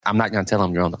I'm not going to tell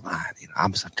him you're on the line.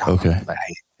 I'm just talking. Okay. But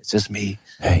hey, it's just me.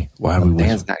 Hey, why are we whispering?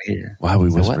 Dan's not here. Why are we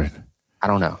whispering? What? I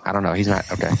don't know. He's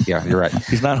not. Okay. Yeah, you're right.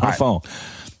 He's not on the phone.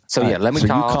 So yeah, let me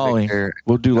call. You call him.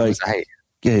 We'll do hey.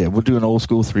 Yeah, we'll do an old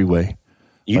school 3-way.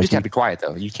 You just have to be quiet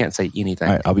though. You can't say anything.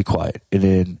 All right, I'll be quiet, and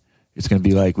then it's going to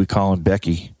be like we calling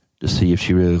Becky to see if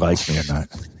she really likes me or not.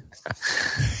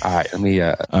 All right, let me.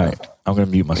 All right, I'm going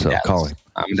to mute myself. Call him.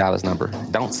 I'm going to dial his number.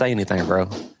 Don't say anything, bro.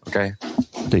 Okay.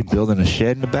 They building a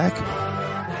shed in the back.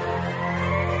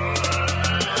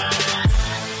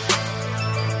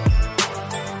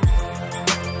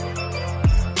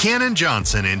 Cannon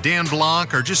Johnson and Dan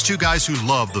Blanc are just two guys who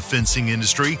love the fencing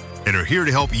industry and are here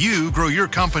to help you grow your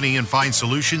company and find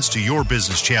solutions to your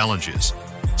business challenges.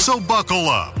 So buckle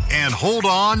up and hold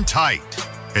on tight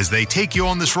as they take you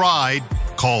on this ride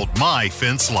called My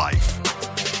Fence Life.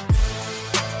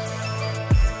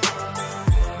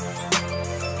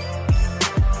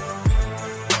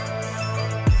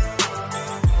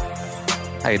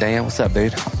 Hey, Dan, what's up,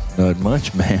 dude? Not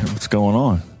much, man. What's going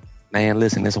on? Man,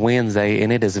 listen, it's Wednesday,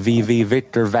 and it is VV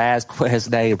Victor Vasquez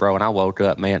Day, bro. And I woke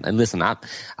up, man. And listen, I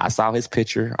saw his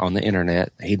picture on the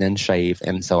internet. He didn't shave.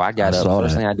 And so I got up.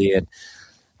 First thing I did,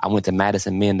 I went to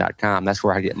MadisonMen.com. That's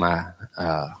where I get my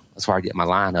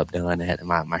lineup done and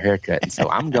my haircut. And so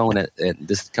I'm going at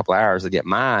just a couple of hours to get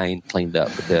mine cleaned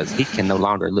up because he can no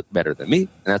longer look better than me. And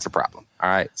that's a problem. All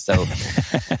right. So,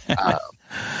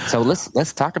 so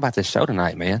let's talk about this show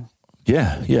tonight, man.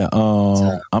 Yeah.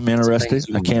 I'm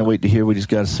interested. I can't wait to hear what he's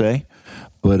got to say.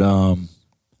 But,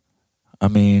 I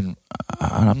mean,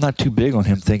 I'm not too big on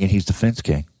him thinking he's the fence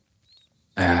king.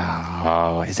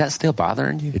 Oh, is that still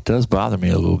bothering you? It does bother me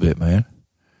a little bit, man.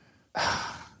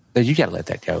 Dude, you got to let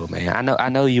that go, man. I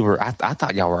know you were. I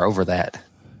thought y'all were over that.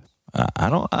 I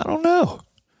don't know.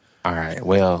 All right.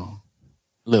 Well,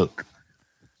 look,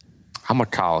 I'm gonna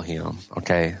call him.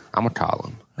 Okay, I'm gonna call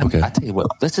him. Okay. I tell you what.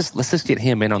 Let's just get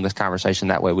him in on this conversation.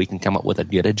 That way, we can come up with a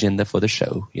good agenda for the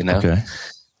show. You know. Okay.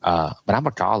 But I'm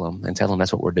gonna call him and tell him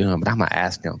that's what we're doing. But I'm gonna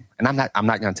ask him, and I'm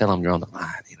not gonna tell him you're on the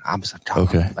line. I'm just talking.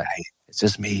 Okay. But hey, it's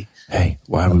just me. Hey,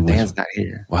 why are we whispering? Dan's not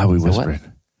here. Why are we whispering?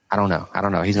 What? I don't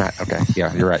know. He's not. Okay.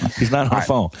 Yeah, you're right. He's not on the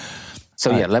phone.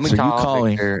 So yeah, let me call. You call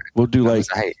Victor. him. We'll do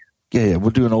hey. Yeah, we'll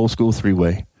do an old school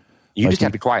 3-way. You just have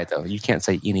to be quiet though. You can't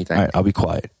say anything. All right, I'll be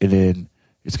quiet, and then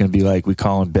it's going to be like we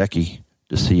calling Becky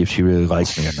to see if she really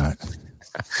likes me or not.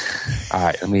 All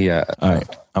right, let me. All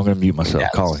right, I'm going to mute myself.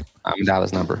 Call him. I'm going to dial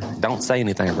his number. Don't say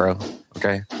anything, bro.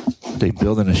 Okay. They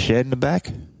building a shed in the back?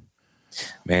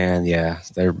 Man, yeah,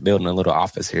 they're building a little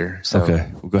office here. So, okay,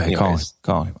 well, go ahead. Anyways,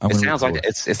 Call him. It sounds like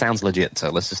it sounds legit. So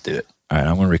let's just do it. All right,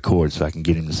 I'm going to record so I can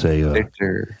get him to say.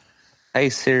 Victor, hey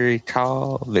Siri,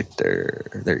 call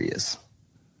Victor. There he is.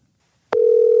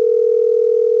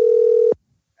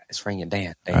 It's ringing,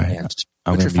 Dan. Dan. Just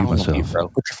I'm going to mute myself. Mute, bro.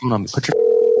 Put your phone on me. Okay. Put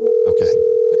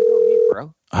it on mute,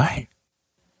 bro. All right.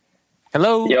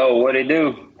 Hello. Yo, what it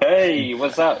do? Hey,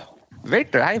 what's up?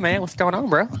 Victor, hey man, what's going on,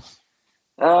 bro?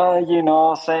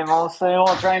 Same old,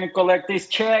 trying to collect these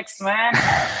checks, man.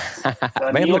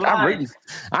 Man, look,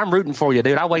 I'm rooting for you,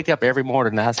 dude. I wake up every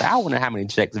morning and I say, I wonder how many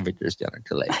checks Victor's going to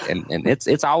collect. And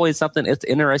it's always something, it's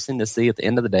interesting to see at the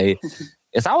end of the day.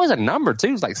 It's always a number,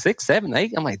 too. It's like 6, 7,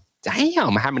 8. I'm like,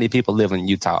 damn, how many people live in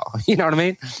Utah? You know what I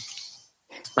mean?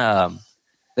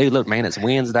 Dude, look, man, it's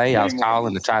Wednesday. I was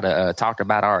calling to try to talk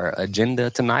about our agenda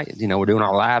tonight. You know, we're doing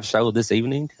our live show this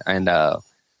evening. And I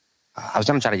was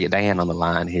going to try to get Dan on the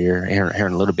line here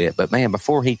in a little bit. But, man,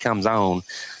 before he comes on,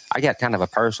 I got kind of a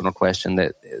personal question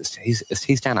that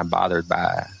he's kind of bothered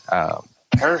by.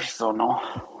 Personal?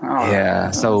 Oh,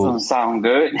 yeah. So doesn't sound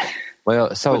good.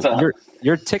 Well, so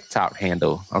your TikTok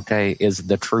handle, okay, is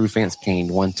the True Fence King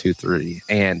 123,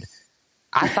 and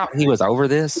I thought he was over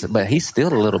this, but he's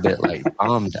still a little bit like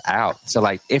bummed out. So,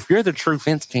 like, if you're the True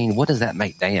Fence King, what does that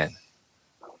make Dan?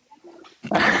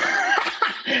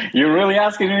 You're really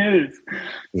asking me this?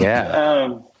 Yeah.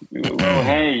 Well,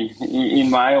 hey,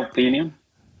 in my opinion,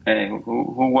 hey,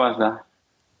 who was that?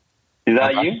 Is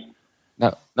that you?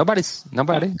 No, nobody.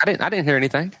 I didn't hear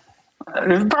anything.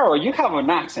 Bro, you have an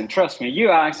accent. Trust me,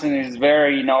 your accent is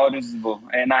very noticeable,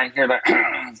 and I hear that.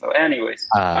 So, anyways,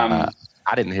 I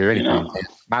didn't hear anything.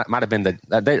 Might have been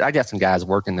I got some guys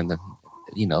working in the,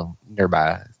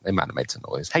 nearby. They might have made some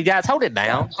noise. Hey guys, hold it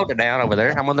down over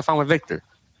there. I'm on the phone with Victor.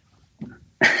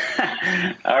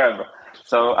 All right, bro.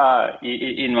 So,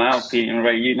 in my opinion,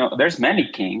 right, there's many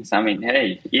kings. I mean,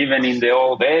 hey, even in the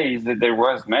old days, there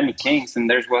was many kings, and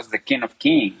there was the King of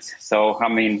Kings. So, I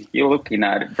mean, you're looking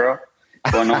at it, bro.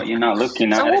 Well, no, you're not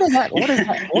looking at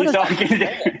it. What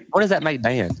does that make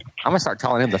Dan? I'm gonna start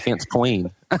calling him the Fence Queen.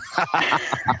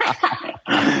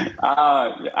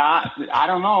 I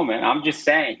don't know, man. I'm just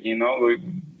saying,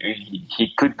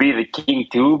 he could be the king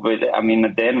too, but I mean,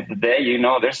 at the end of the day,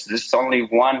 there's only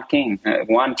one king,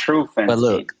 one true fence. But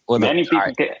look, many people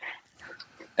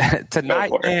right.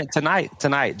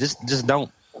 Tonight,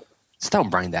 just don't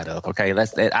bring that up, okay?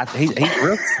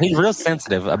 He's real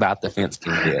sensitive about the fence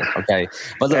king deal, okay?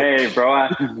 But look, hey, bro,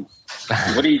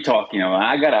 what are you talking about?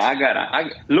 I gotta.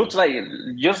 Looks like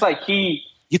just like he.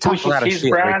 You talk a lot of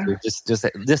shit, brand.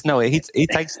 Richard. Just know it. He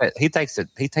takes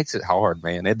it hard,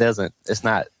 man. It's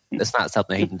not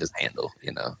something he can just handle,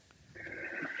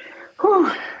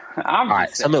 Whew. All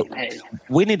right, so look,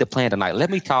 we need to plan tonight. I'm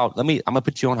gonna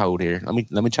put you on hold here. Let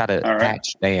me try to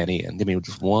patch Dan in. Give me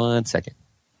just 1 second.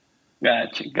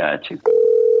 Gotcha.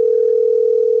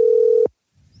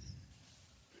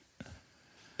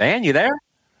 Dan, you there?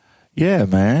 Yeah,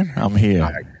 man, I'm here.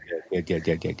 All right. Good.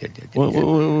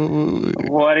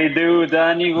 What do you do,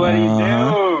 Donnie? What do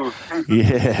you do?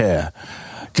 Yeah.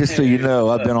 Just so you know,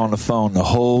 I've been on the phone the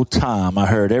whole time. I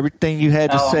heard everything you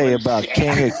had to say about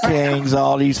King of Kings,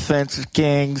 all these fences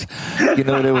kings.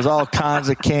 There was all kinds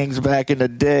of kings back in the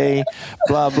day,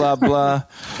 blah, blah, blah.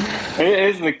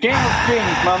 It's the King of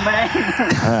Kings, my man.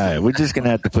 All right, we're just going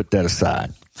to have to put that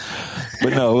aside.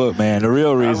 But no, look, man, the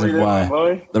real reason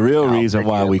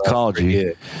why we called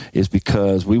you is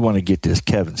because we want to get this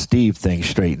Kevin Steve thing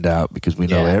straightened out, because we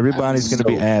know everybody's going to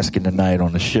be asking tonight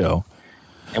on the show.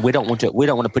 And we don't want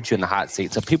to put you in the hot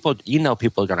seat. So people are going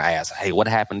to ask, hey, what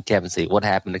happened to Kevin Steve? What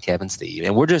happened to Kevin Steve?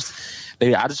 And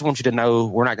I just want you to know,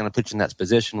 we're not going to put you in that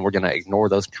position. We're going to ignore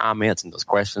those comments and those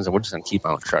questions, and we're just going to keep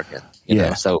on trucking. You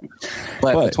know? So,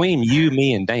 but between you,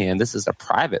 me, and Dan, this is a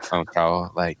private phone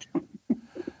call. Like,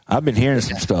 I've been hearing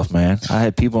some stuff, man. I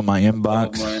had people in my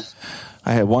inbox.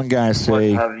 I had one guy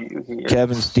say,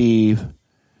 Kevin Steve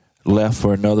left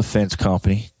for another fence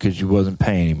company because you wasn't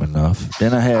paying him enough.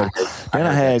 Then I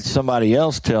had somebody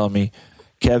else tell me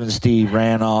Kevin Steve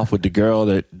ran off with the girl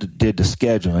that did the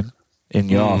scheduling in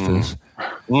the office.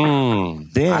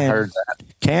 Then I heard that.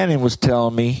 Cannon was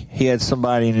telling me he had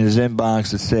somebody in his inbox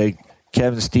that said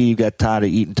Kevin Steve got tired of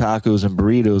eating tacos and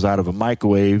burritos out of a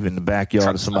microwave in the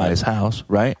backyard of somebody's house,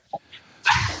 right?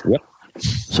 Yep.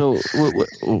 So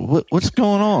what's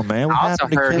going on, man? I also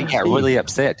heard he got really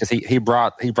upset because he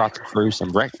brought the crew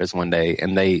some breakfast one day,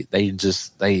 and they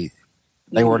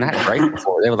were not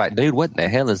grateful. They were like, dude, what the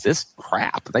hell is this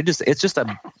crap? It's just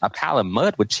a pile of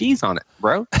mud with cheese on it,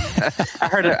 bro. I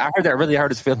heard that really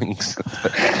hurt his feelings.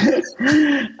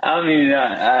 I mean,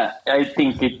 I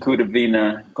think it could have been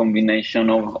a combination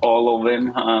of all of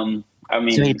them.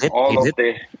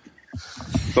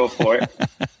 Go for it.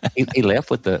 He left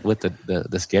with the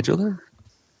scheduler.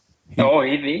 Oh,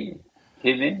 he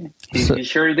did. He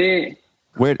sure did.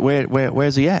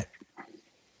 Where's he at?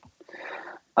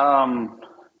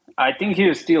 I think he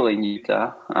is still in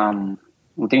Utah.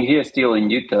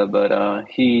 But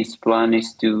his plan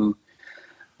is to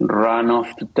run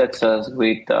off to Texas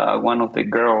with one of the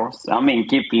girls. I mean,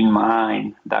 keep in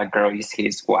mind that girl is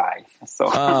his wife. So,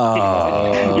 okay,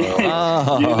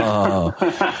 all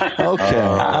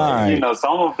right.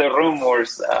 Some of the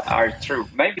rumors are true.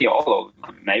 Maybe all of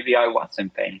them. Maybe I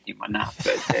wasn't paying him enough.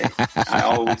 But I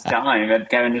always tell him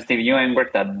that Kevin and Steve, you ain't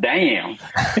worth a damn.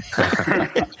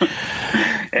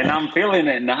 And I'm feeling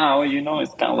it now.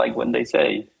 It's kind of like when they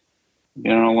say, you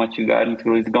don't know what you got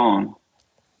until it's gone.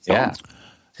 So,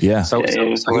 yeah. So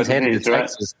he's headed to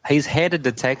Texas. Right? He's headed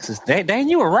to Texas. Dan,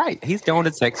 you were right. He's going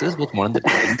to Texas with one of the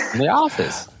kids in the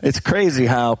office. It's crazy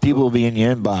how people will be in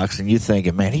your inbox and you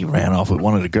thinking, man, he ran off with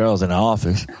one of the girls in the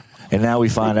office. And now we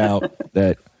find out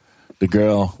that the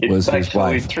girl was his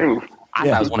wife. It's true. I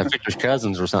thought it was one of Victor's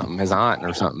cousins or something, his aunt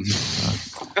or something.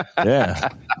 Yeah.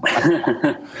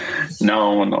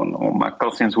 No. My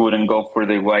cousins wouldn't go for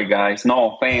the white guys.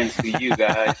 No offense to you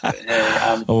guys. But, hey,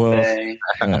 I'm saying.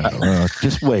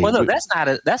 Just wait. Well, look,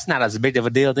 that's not as big of a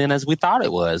deal then as we thought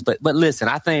it was. But listen,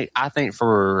 I think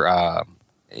for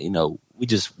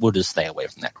we'll just stay away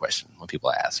from that question when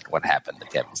people ask what happened to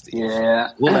Kevin Steve. Yeah,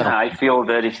 I feel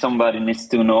that if somebody wants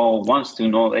to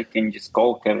know, they can just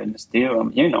call Kevin Steve.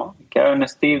 Kevin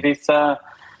Steve is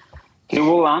he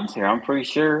will answer. I'm pretty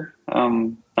sure.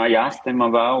 I asked him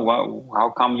about how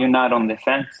come you're not on the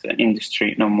fence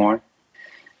industry no more,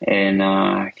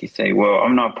 and he said, "Well,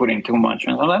 I'm not putting too much."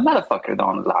 I'm like, "Motherfucker,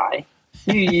 don't lie.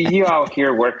 You out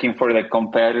here working for the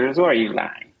competitors, or are you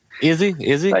lying?" Is he?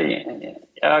 He is.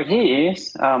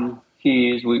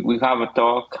 He is. We have a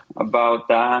talk about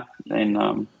that,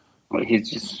 and he's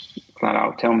just flat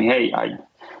out telling me, "Hey, I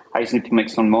just need to make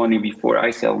some money before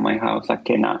I sell my house. I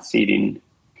cannot sit in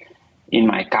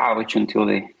my couch until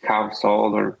the house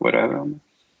sold or whatever."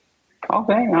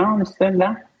 Okay, I understand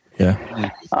that. Yeah.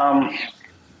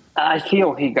 I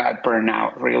feel he got burned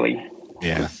out, really.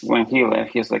 Yeah. When he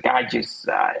left, he's like, I just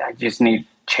need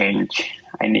change.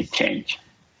 I need change.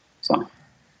 So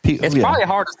it's probably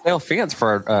hard to sell fence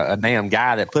for a damn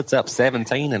guy that puts up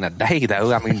 17 in a day,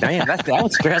 though. I mean, damn, that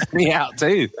would stress me out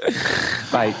too.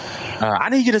 Like, I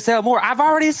need you to sell more. I've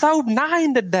already sold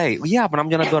 9 today. Well, yeah, but I'm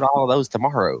going to go to all of those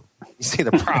tomorrow. You see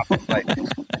the problem? Like,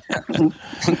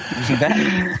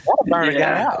 that'll burn a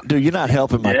guy out. Dude, you're not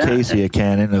helping my Casey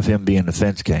canon of him being the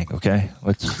fence king. Okay,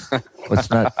 let's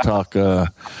not talk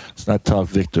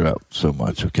Victor up so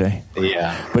much. Okay.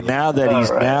 Yeah. But now that he's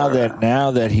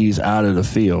now that he's out of the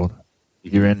field,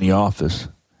 you're in the office.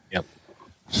 Yep.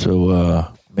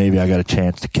 So maybe I got a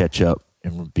chance to catch up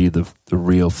and be the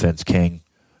real fence king.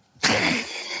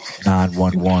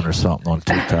 911 or something on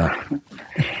TikTok.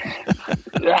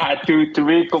 To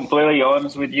be completely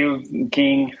honest with you,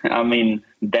 King, I mean,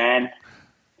 Dan,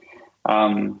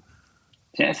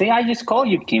 see, I just call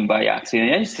you King by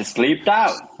accident. I just slipped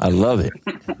out. I love it.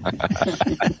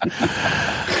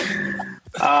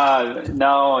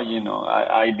 No,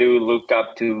 I do look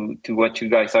up to what you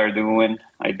guys are doing.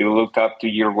 I do look up to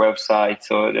your website,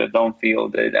 so don't feel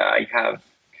that I have,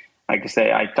 like I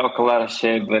say, I talk a lot of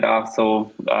shit, but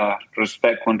also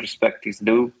respect when respect is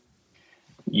due.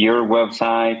 Your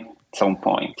website, it's on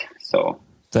point. So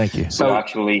thank you. So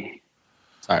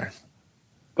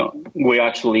we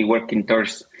actually working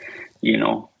towards,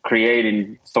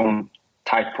 creating some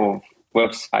type of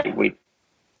website with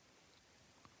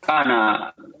kind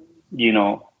of,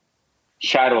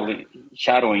 shadowing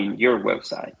your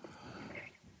website.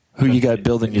 Who you got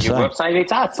building your website?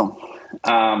 It's awesome.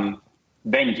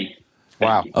 Benji.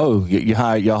 Wow. Oh,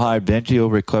 y'all hired Benji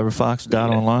over at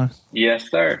CleverFox.online? Yes,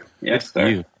 sir. Yes,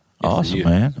 sir. Awesome,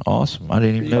 man. Awesome. I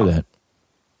didn't even know that.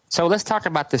 So let's talk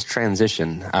about this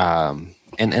transition.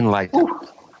 And like,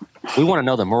 we want to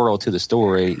know the moral to the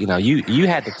story. You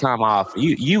had to come off.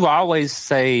 You always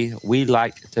say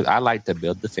I like to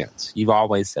build the fence. You've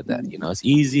always said that. It's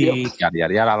easy. Yada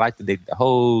yada yada. I like to dig the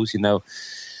hose.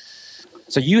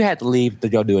 So you had to leave to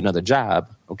go do another job.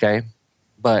 Okay,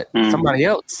 but somebody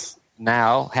else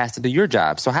now has to do your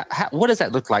job. So what does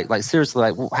that look like? Like, seriously,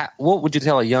 what would you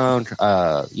tell a young,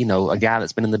 a guy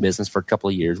that's been in the business for a couple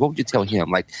of years? What would you tell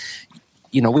him? Like,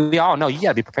 we all know you got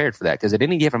to be prepared for that, because at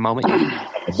any given moment, you become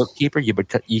a bookkeeper, you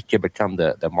could become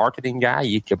the marketing guy,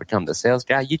 you could become the sales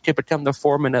guy, you could become the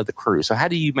foreman of the crew. So how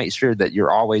do you make sure that you're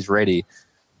always ready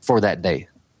for that day?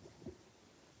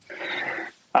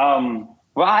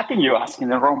 Well, I think you're asking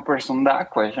the wrong person that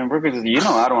question, because,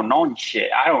 I don't know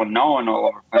shit. I don't know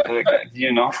no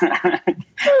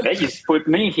they just put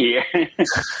me here.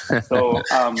 So,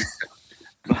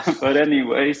 but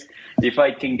anyways, if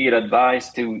I can give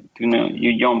advice to you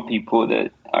young people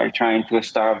that are trying to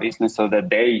start a business, so that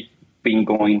they've been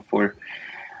going for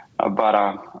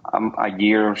about a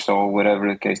year or so, whatever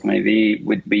the case may be,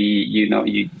 would be, you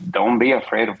don't be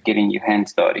afraid of getting your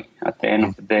hands dirty. At the end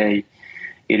of the day,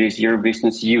 it is your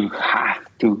business. You have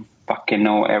to fucking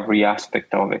know every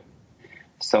aspect of it.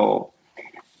 So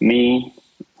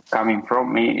coming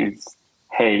from me is,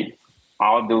 hey,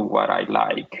 I'll do what I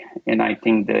like. And I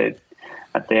think that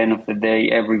at the end of the day,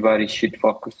 everybody should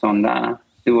focus on that,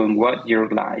 doing what you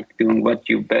like, doing what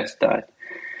you're best at.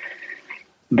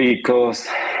 Because,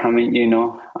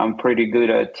 I'm pretty good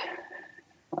at,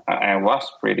 I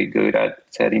was pretty good at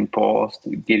setting posts,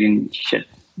 getting shit,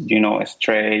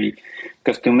 straight.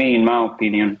 Because to me, in my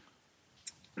opinion,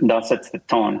 that sets the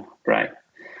tone, right?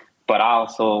 But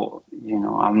also,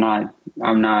 I'm not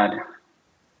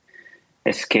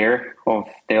scared of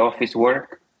the office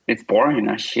work. It's boring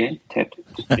as shit. It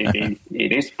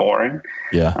is boring.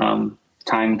 Yeah.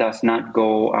 Time does not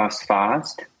go as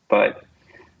fast, but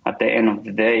at the end of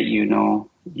the day,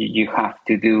 you have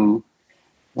to do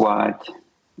what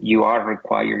you are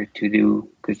required to do.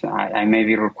 Because I may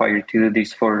be required to do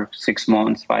this for 6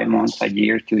 months, 5 months, a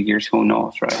year, 2 years, who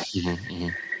knows, right? Mm-hmm, mm-hmm.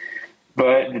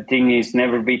 But the thing is,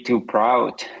 never be too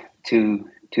proud to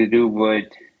do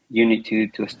what you need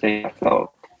to stay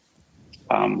afloat.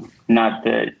 Not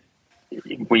that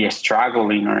we are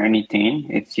struggling or anything.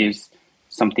 It's just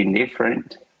something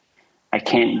different. I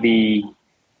can't be,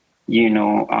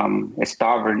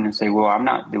 stubborn and say, well, I'm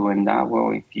not doing that.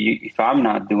 Well, if I'm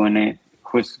not doing it,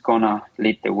 who's gonna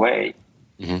lead the way?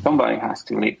 Mm-hmm. Somebody has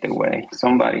to lead the way.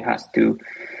 Somebody has to,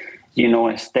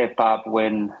 step up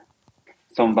when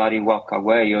somebody walk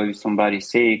away, or if somebody's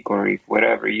sick, or if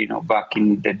whatever, back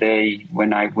in the day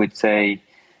when I would say,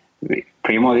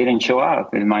 Primo didn't show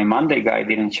up, and my Monday guy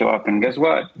didn't show up. And guess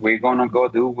what? We're gonna go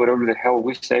do whatever the hell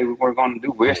we say we're gonna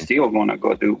do. We're still gonna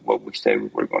go do what we say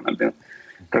we're gonna do,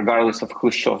 regardless of who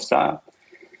shows up.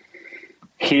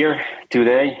 Here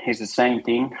today is the same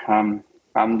thing.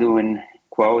 I'm doing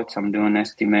quotes. I'm doing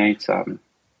estimates. I'm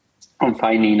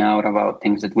finding out about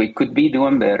things that we could be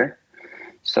doing better.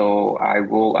 So I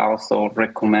will also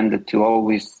recommend it to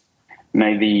always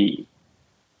maybe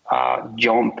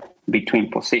jump between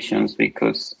positions,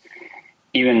 because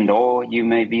even though you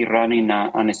may be running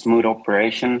on a smooth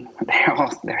operation,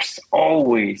 there's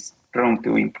always room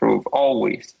to improve.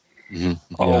 Always. Mm-hmm. Yeah,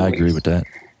 always. I agree with that.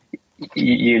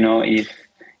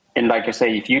 And like I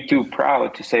say, if you're too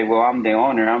proud to say, well, I'm the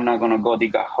owner, I'm not going to go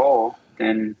dig a hole,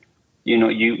 then,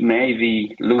 you may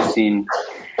be losing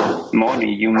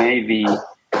money. You may be,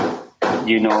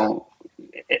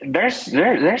 there's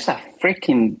a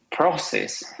freaking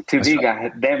process to dig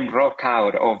a damn rock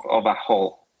out of a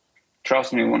hole.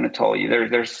 Trust me when I tell you,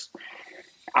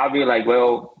 I'll be like,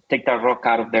 well, take that rock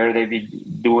out of there. They be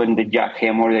doing the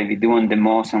jackhammer, they be doing the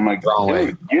moss. I'm like,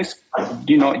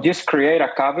 dude, just create a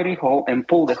cavity hole and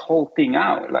pull the whole thing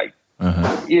out. Like,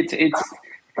 it's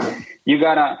you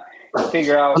gotta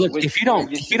figure out. Look, if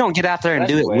you don't get out there and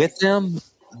do it with them,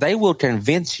 they will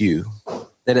convince you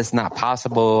that it's not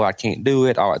possible. I can't do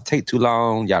it. Or it take too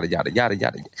long. Yada yada yada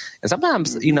yada. And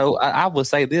sometimes, I will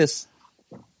say this.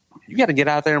 You got to get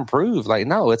out there and prove, like,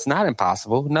 no, it's not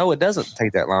impossible. No, it doesn't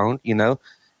take that long,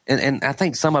 And I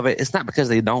think some of it, it's not because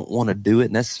they don't want to do it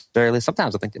necessarily.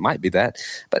 Sometimes I think it might be that.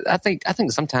 But I think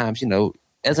sometimes,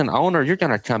 as an owner, you're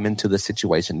going to come into the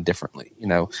situation differently.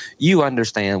 You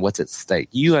understand what's at stake.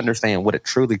 You understand what it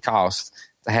truly costs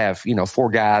to have, 4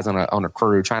 guys on a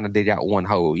crew trying to dig out one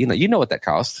hole. You know what that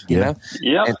costs, you know?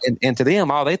 Yeah. And to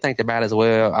them, all they think about is,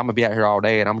 well, I'm going to be out here all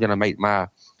day and I'm going to make my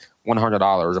 $100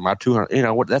 or my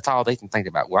 $200, that's all they can think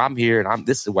about. Well, I'm here and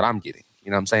this is what I'm getting. You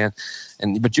know what I'm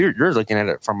saying? But you're looking at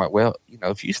it from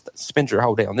if you spend your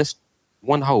whole day on this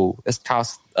one hole, this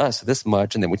costs us this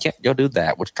much, and then we can't go do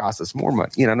that, which costs us more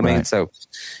money. You know what I mean? So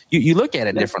you look at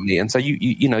it differently, and so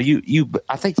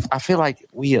I feel like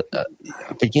we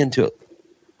begin to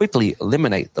quickly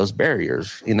eliminate those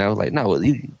barriers. No,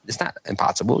 it's not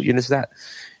impossible. You're not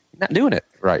doing it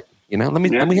right. Let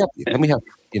me help you. Let me help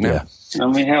you. Yeah. Let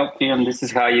me help you, and this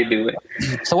is how you do it.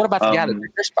 So what about the guy that's in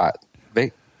your spot,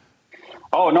 Vic?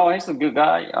 Oh, no, he's a good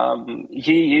guy.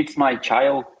 He's my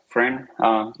child friend.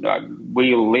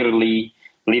 We literally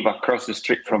live across the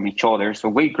street from each other, so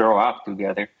we grow up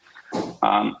together.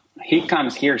 He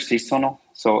comes here seasonal,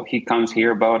 so he comes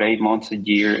here about 8 months a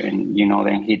year, and,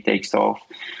 then he takes off.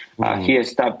 He has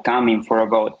stopped coming for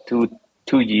about two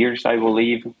years, I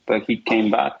believe, but he came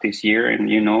back this year, and,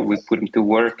 we put him to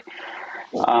work.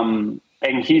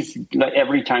 And he's like,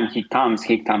 every time he comes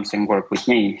and work with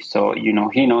me. So,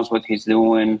 he knows what he's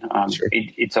doing. Sure.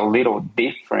 It's a little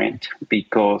different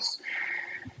because,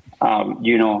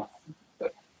 all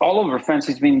over fence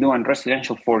has been doing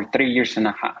residential for 3.5 years.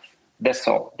 That's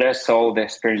all. That's all the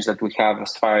experience that we have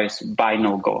as far as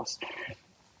vinyl goes.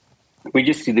 We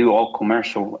used to do all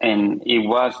commercial, and it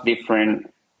was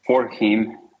different for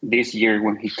him this year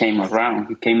when he came around.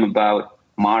 He came about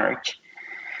March.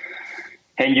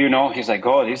 And, he's like,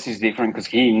 oh, this is different because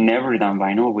he never done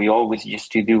vinyl. We always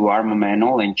used to do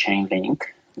armamental and chain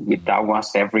link. That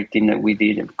was everything that we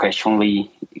did, occasionally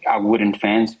a wooden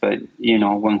fence. But,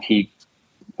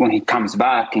 when he comes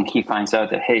back and he finds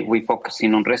out that, hey, we're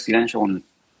focusing on residential and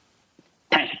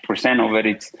 10% of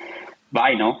it's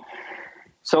vinyl.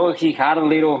 So he had a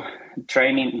little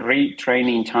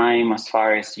retraining time as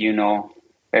far as,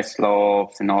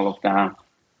 slopes and all of that.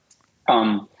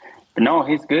 But no,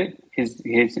 he's good. He's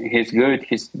good.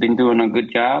 He's been doing a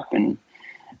good job, and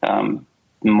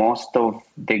most of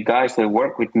the guys that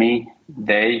work with me,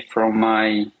 they from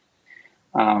my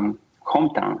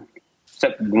hometown.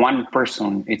 Except one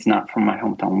person, it's not from my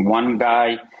hometown.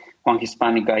 One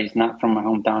Hispanic guy is not from my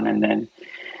hometown, and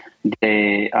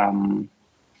then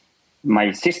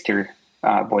my sister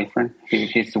boyfriend,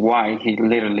 his wife, he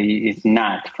literally is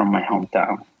not from my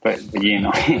hometown. But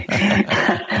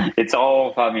it's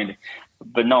all family.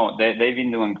 But no, they've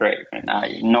been doing great, and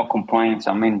no complaints.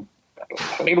 I mean,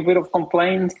 a little bit of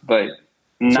complaints, but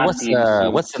nothing.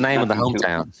 So what's the name of the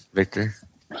hometown, Victor?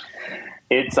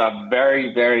 It's a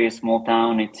very, very small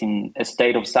town. It's in the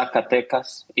state of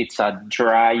Zacatecas. It's a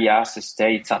dry-ass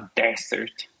state. It's a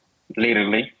desert,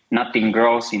 literally. Nothing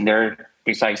grows in there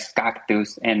besides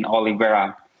cactus and aloe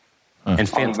vera. And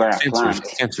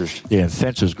fencers. Yeah,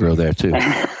 fencers grow there too. What's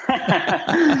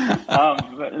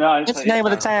the name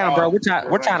of the town, bro? We're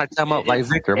trying to come up like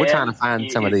Victor. We're trying to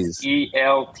find some of these.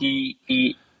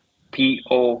 ELTE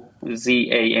Pozan,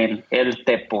 El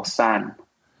Tepozan.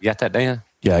 You got that, Dan?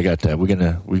 Yeah, I got that.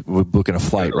 We're booking a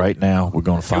flight right now. We're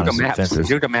going to find some fences.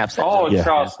 Google Maps. Oh, yeah.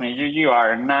 Trust me, you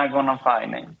are not gonna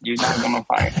find it. You're not gonna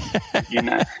find it. You're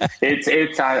not.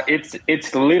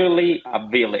 It's literally a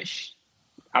village.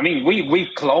 I mean,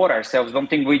 we clothe ourselves. Don't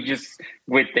think we just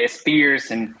with the spears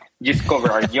and just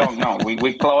cover our young. No,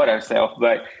 we clothe ourselves,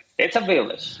 but it's a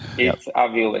village. It's a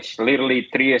village. Literally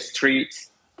 3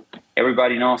 streets.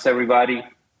 Everybody knows everybody.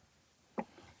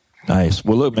 Nice.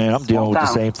 Well, look, man, I'm dealing with the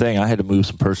same thing. I had to move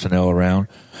some personnel around.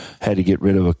 Had to get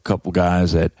rid of a couple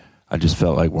guys that I just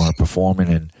felt like weren't performing.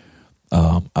 And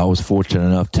I was fortunate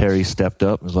enough. Terry stepped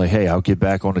up and was like, hey, I'll get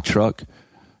back on the truck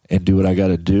and do what I got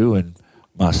to do. And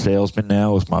my salesman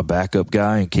now is my backup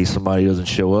guy in case somebody doesn't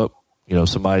show up. You know,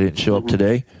 somebody didn't show up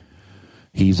today.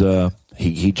 He's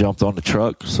he jumped on the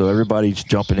truck. So everybody's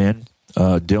jumping in.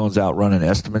 Dylan's out running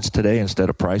estimates today instead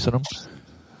of pricing them.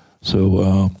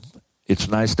 So it's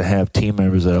nice to have team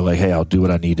members that are like, hey, I'll do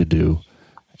what I need to do.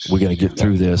 We're going to get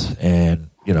through this. And,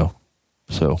 you know,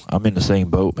 so I'm in the same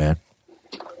boat, man.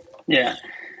 Yeah.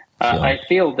 I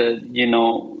feel that, you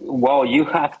know, well, you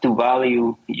have to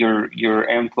value your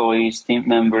employees, team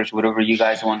members, whatever you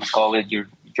guys want to call it.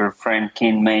 Your friend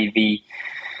Ken may be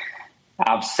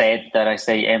upset that I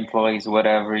say employees,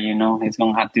 whatever, you know, he's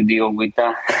going to have to deal with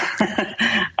that.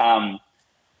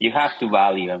 You have to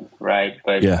value them, right?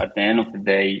 But at the end of the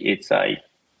day, it's like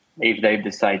if they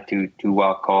decide to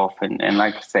walk off and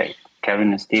like I say, Kevin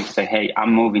and Steve say, hey,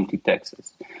 I'm moving to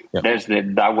Texas. Yep.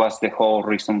 That was the whole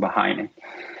reason behind it.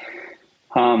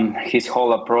 His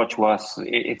whole approach was,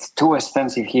 it's too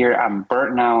expensive here. I'm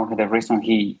burnt out. The reason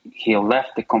he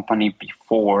left the company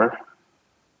before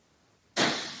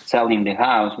selling the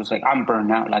house was like, I'm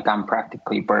burnt out. Like I'm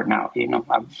practically burnt out. You know,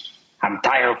 I'm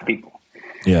tired of people.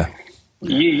 Yeah.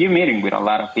 You're meeting with a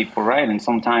lot of people, right? And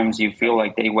sometimes you feel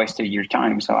like they wasted your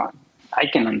time. So I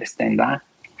can understand that,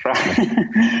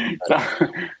 right?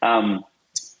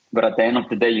 But at the end of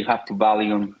the day, you have to value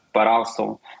them, but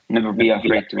also never be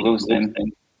afraid to lose them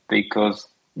because,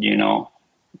 you know,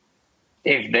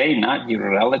 if they're not your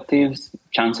relatives,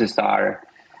 chances are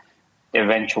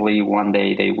eventually one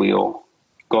day they will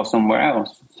go somewhere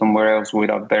else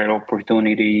with a better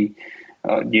opportunity,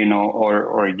 you know,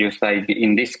 or just like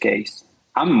in this case,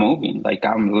 I'm moving. Like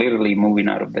I'm literally moving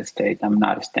out of the state. I'm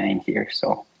not staying here.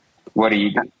 So what do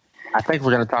you do? I think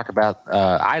we're going to talk about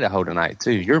Idaho tonight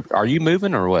too. Are you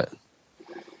moving or what?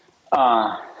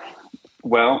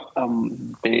 Well,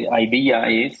 the idea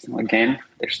is, again,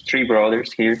 there's 3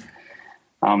 brothers here.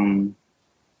 And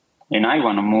I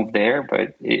want to move there,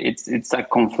 but it's a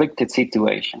conflicted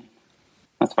situation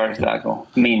as far as that goes.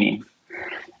 Meaning,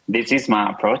 this is my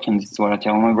approach, and this is what I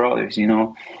tell my brothers, you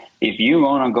know, if you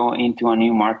want to go into a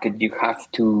new market, you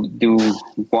have to do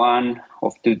one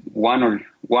of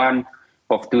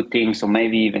two things, or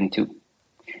maybe even 2.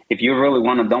 If you really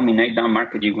want to dominate that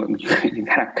market, you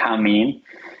gotta come in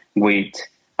with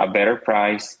a better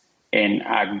price and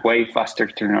a way faster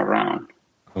turnaround.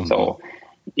 Mm-hmm. So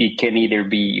it can either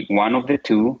be one of the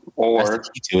 2 or that's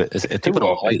the key to it. It's a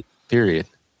typical wait period.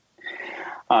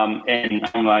 And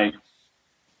I'm like,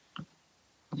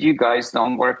 you guys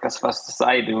don't work as fast as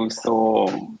I do,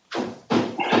 so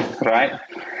right.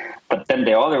 But then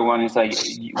the other one is like,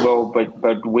 well,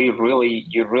 but you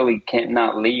really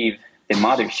cannot leave the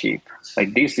mothership.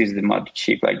 Like this is the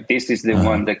mothership. Like this is the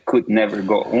one that could never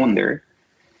go under.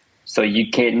 So you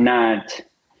cannot,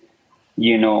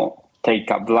 you know, take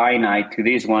a blind eye to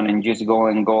this one and just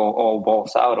go all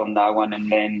balls out on that one, and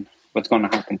then what's going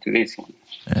to happen to this one?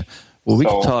 Yeah. Well,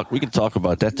 we can talk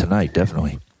about that tonight,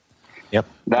 definitely. Yep.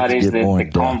 That is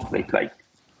the conflict. Like,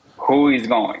 who is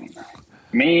going?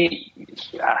 Me,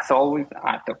 as always,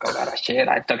 I talk a lot of shit.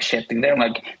 I talk shit to them.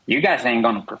 Like, you guys ain't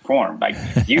going to perform. Like,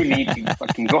 you need to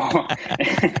fucking go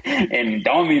and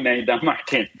dominate the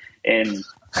market. And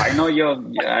I know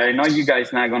you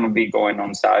guys not going to be going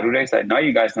on Saturdays. I know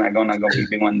you guys not going to go be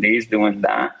doing this, doing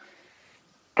that.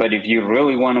 But if you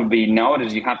really want to be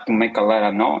noticed, you have to make a lot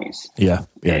of noise. Yeah,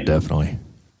 definitely.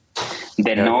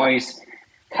 The noise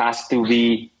has to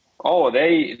be,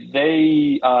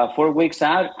 they 4 weeks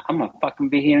out, I'm going to fucking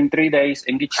be here in 3 days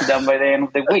and get you done by the end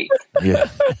of the week. Yeah.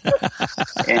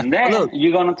 And then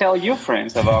you're going to tell your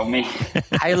friends about me.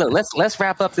 Hey, look, let's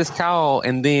wrap up this call,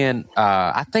 and then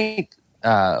I think,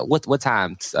 what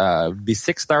time? Be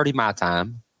 6:30 my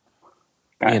time.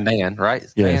 Me and Dan, right?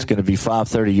 Yeah, Dan? It's going to be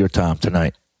 5:30 your time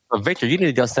tonight. Well, Victor, you need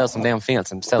to go sell some damn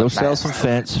fence and sell it. Go sell some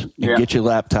fence and get your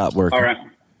laptop working.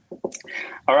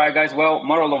 All right, guys. Well,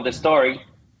 moral of the story,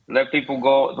 let people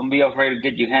go. Don't be afraid to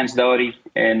get your hands dirty.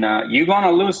 And you're going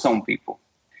to lose some people.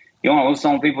 You want to lose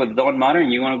some people that don't matter,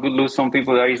 and you want to lose some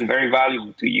people that is very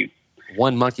valuable to you.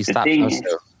 One monkey stops no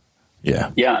show.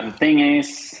 Yeah. Yeah, the thing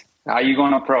is, how are you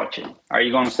going to approach it? Are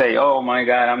you going to say, oh, my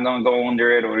God, I'm going to go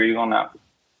under it, or are you going to,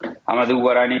 I'm going to do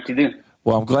what I need to do?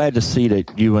 Well, I'm glad to see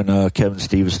that you and Kevin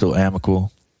Steve are still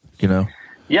amicable, you know?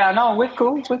 Yeah, no, we're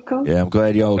cool. Yeah, I'm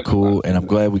glad y'all are cool, and I'm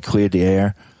glad we cleared the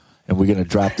air, and we're going to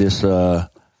drop this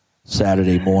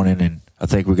Saturday morning, and I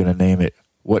think we're going to name it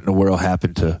What in the World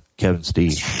Happened to Kevin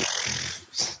Steve?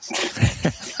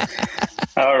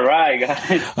 All right,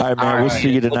 guys. All right, man. We'll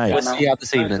see you tonight. We'll see you out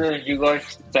this evening. You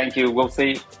guys, thank you. We'll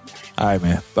see. All right,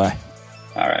 man. Bye.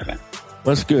 All right, man.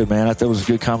 Well, that's good, man. I thought it was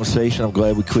a good conversation. I'm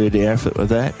glad we cleared the air with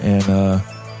that. And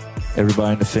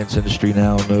everybody in the fence industry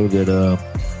now know that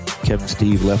Kevin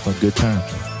Steve left on good terms.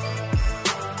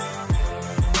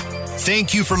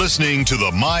 Thank you for listening to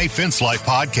the My Fence Life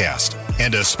podcast.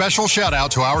 And a special shout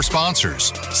out to our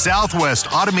sponsors,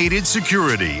 Southwest Automated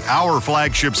Security, our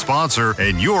flagship sponsor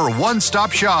and your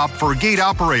one-stop shop for gate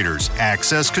operators,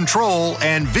 access control,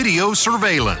 and video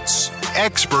surveillance.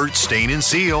 Expert Stain and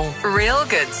Seal.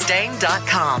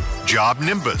 RealGoodStain.com. Job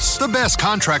Nimbus, the best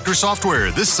contractor software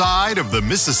this side of the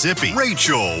Mississippi.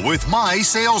 Rachel with My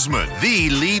Salesman, the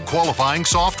lead qualifying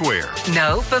software.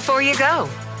 Know before you go.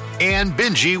 And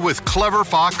Benji with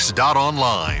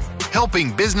CleverFox.online,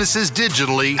 helping businesses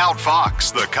digitally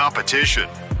outfox the competition.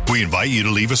 We invite you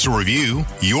to leave us a review.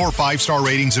 Your 5-star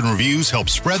ratings and reviews help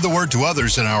spread the word to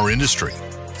others in our industry.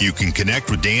 You can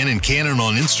connect with Dan and Cannon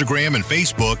on Instagram and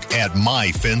Facebook at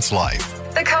My Fence Life.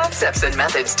 The concepts and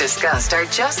methods discussed are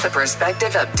just the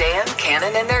perspective of Dan,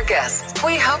 Cannon, and their guests.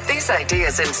 We hope these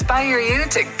ideas inspire you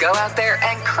to go out there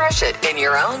and crush it in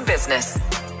your own business.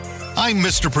 I'm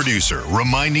Mr. Producer,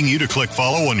 reminding you to click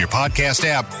follow on your podcast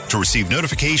app to receive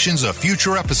notifications of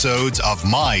future episodes of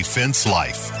My Fence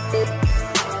Life.